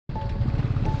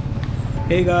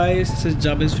Hey guys, this is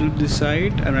Jabez Philip this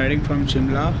side. I'm riding from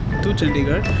Shimla to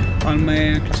Chandigarh on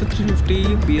my 350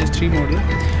 PS3 model,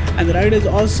 and the ride is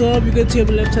awesome. You can see on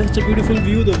the left side such a beautiful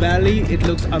view, the valley. It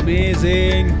looks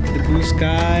amazing. The blue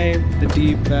sky, the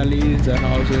deep valleys, the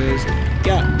houses.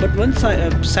 Yeah, but one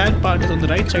sad part is on the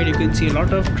right side. You can see a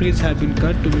lot of trees have been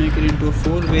cut to make it into a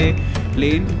four-way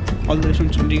lane all the way from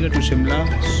Chandigarh to Shimla.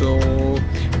 So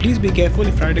please be careful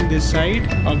if riding this side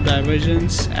of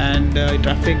diversions and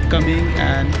traffic coming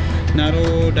and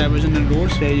narrow diversion and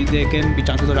roads where there can be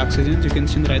chances of accidents. You can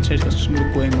see on the right side construction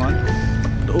work going on.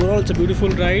 But overall, it's a beautiful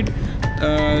ride.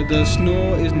 The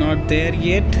snow is not there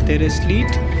yet. There is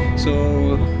sleet,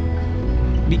 so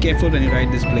be careful when you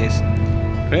ride this place.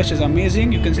 Rest is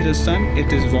amazing. You can see the sun.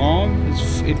 It is warm.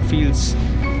 It feels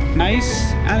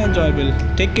nice and enjoyable.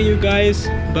 Take care, you guys.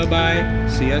 Bye bye.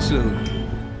 See you soon.